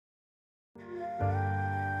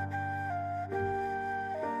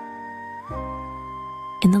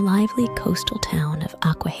In the lively coastal town of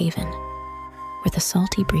Aquahaven, where the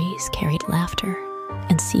salty breeze carried laughter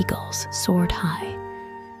and seagulls soared high,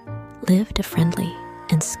 lived a friendly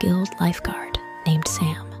and skilled lifeguard named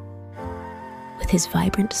Sam. With his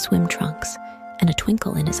vibrant swim trunks and a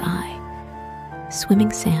twinkle in his eye,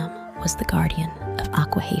 Swimming Sam was the guardian of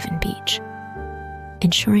Aquahaven Beach,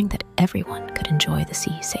 ensuring that everyone could enjoy the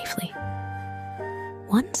sea safely.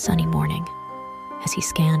 One sunny morning, as he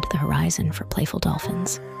scanned the horizon for playful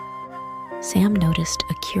dolphins, Sam noticed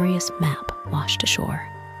a curious map washed ashore.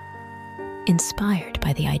 Inspired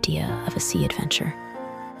by the idea of a sea adventure,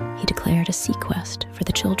 he declared a sea quest for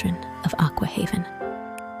the children of Aquahaven.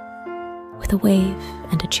 With a wave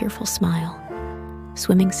and a cheerful smile,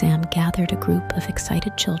 Swimming Sam gathered a group of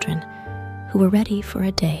excited children who were ready for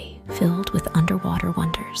a day filled with underwater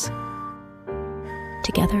wonders.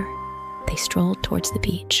 Together, they strolled towards the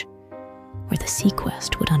beach, where the sea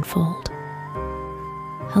quest would unfold.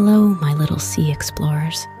 Hello, my little sea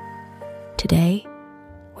explorers. Today,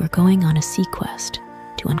 we're going on a sea quest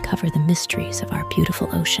to uncover the mysteries of our beautiful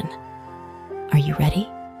ocean. Are you ready?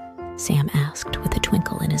 Sam asked with a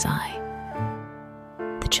twinkle in his eye.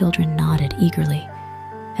 The children nodded eagerly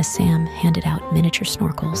as Sam handed out miniature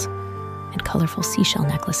snorkels and colorful seashell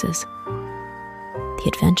necklaces.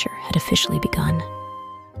 The adventure had officially begun.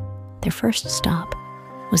 Their first stop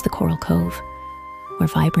was the Coral Cove, where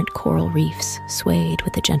vibrant coral reefs swayed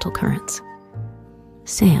with the gentle currents.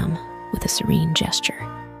 Sam, with a serene gesture,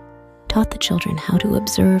 taught the children how to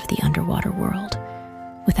observe the underwater world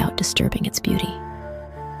without disturbing its beauty.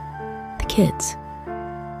 The kids,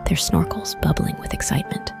 their snorkels bubbling with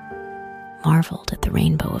excitement, marveled at the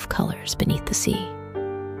rainbow of colors beneath the sea.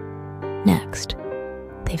 Next,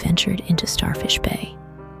 they ventured into Starfish Bay,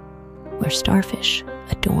 where starfish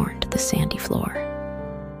adorned the sandy floor.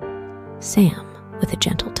 Sam, with a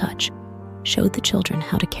gentle touch, showed the children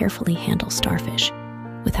how to carefully handle starfish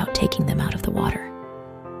without taking them out of the water.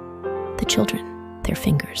 The children, their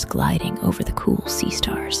fingers gliding over the cool sea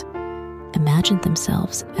stars, imagined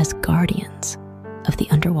themselves as guardians of the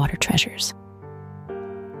underwater treasures.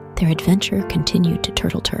 Their adventure continued to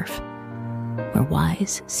Turtle Turf, where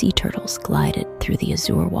wise sea turtles glided through the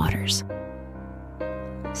azure waters.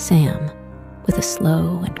 Sam, with a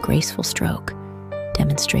slow and graceful stroke,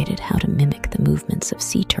 demonstrated how to mimic the movements of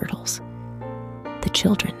sea turtles. The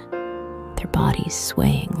children, their bodies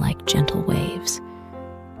swaying like gentle waves,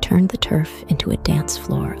 turned the turf into a dance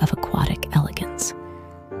floor of aquatic elegance.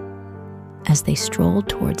 As they strolled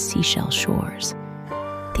towards seashell shores,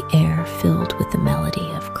 the air filled with the melody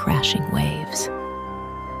of crashing waves.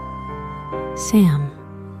 Sam,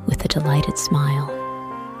 with a delighted smile,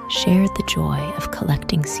 shared the joy of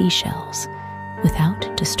collecting seashells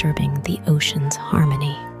without disturbing the ocean's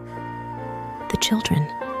harmony. The children,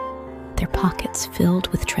 their pockets filled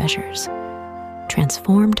with treasures,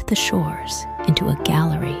 transformed the shores into a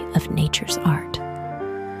gallery of nature's art.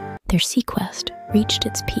 Their sea quest reached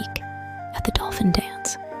its peak at the dolphin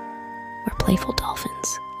dance, where playful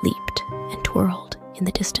dolphins leaped and twirled in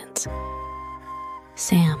the distance.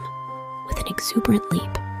 Sam, with an exuberant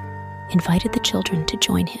leap, invited the children to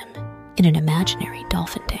join him in an imaginary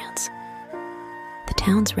dolphin dance. The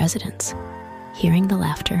town's residents, hearing the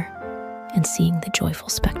laughter and seeing the joyful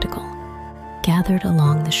spectacle, gathered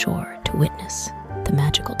along the shore to witness the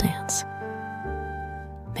magical dance.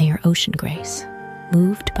 Mayor Ocean Grace,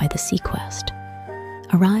 moved by the sea quest,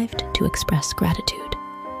 arrived to express gratitude.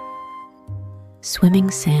 Swimming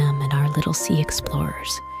Sam and our little sea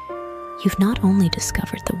explorers, you've not only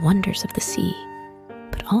discovered the wonders of the sea,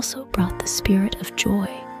 but also brought the spirit of joy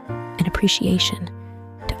and appreciation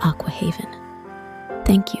to Aquahaven.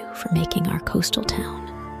 Thank you for making our coastal town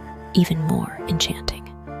even more enchanting.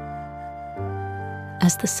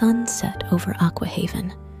 As the sun set over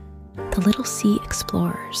Aquahaven, the little sea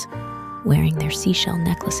explorers, wearing their seashell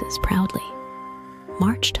necklaces proudly,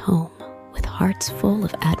 marched home with hearts full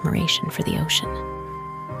of admiration for the ocean.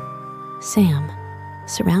 Sam,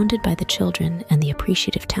 surrounded by the children and the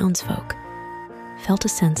appreciative townsfolk, felt a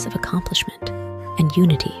sense of accomplishment and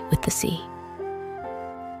unity with the sea.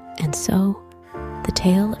 And so, the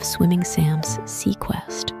tale of Swimming Sam's sea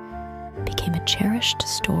quest became a cherished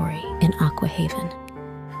story in Aquahaven,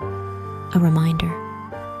 a reminder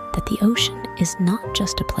that the ocean is not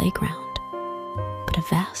just a playground, but a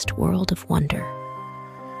vast world of wonder,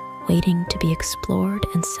 waiting to be explored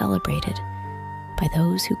and celebrated by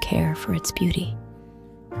those who care for its beauty.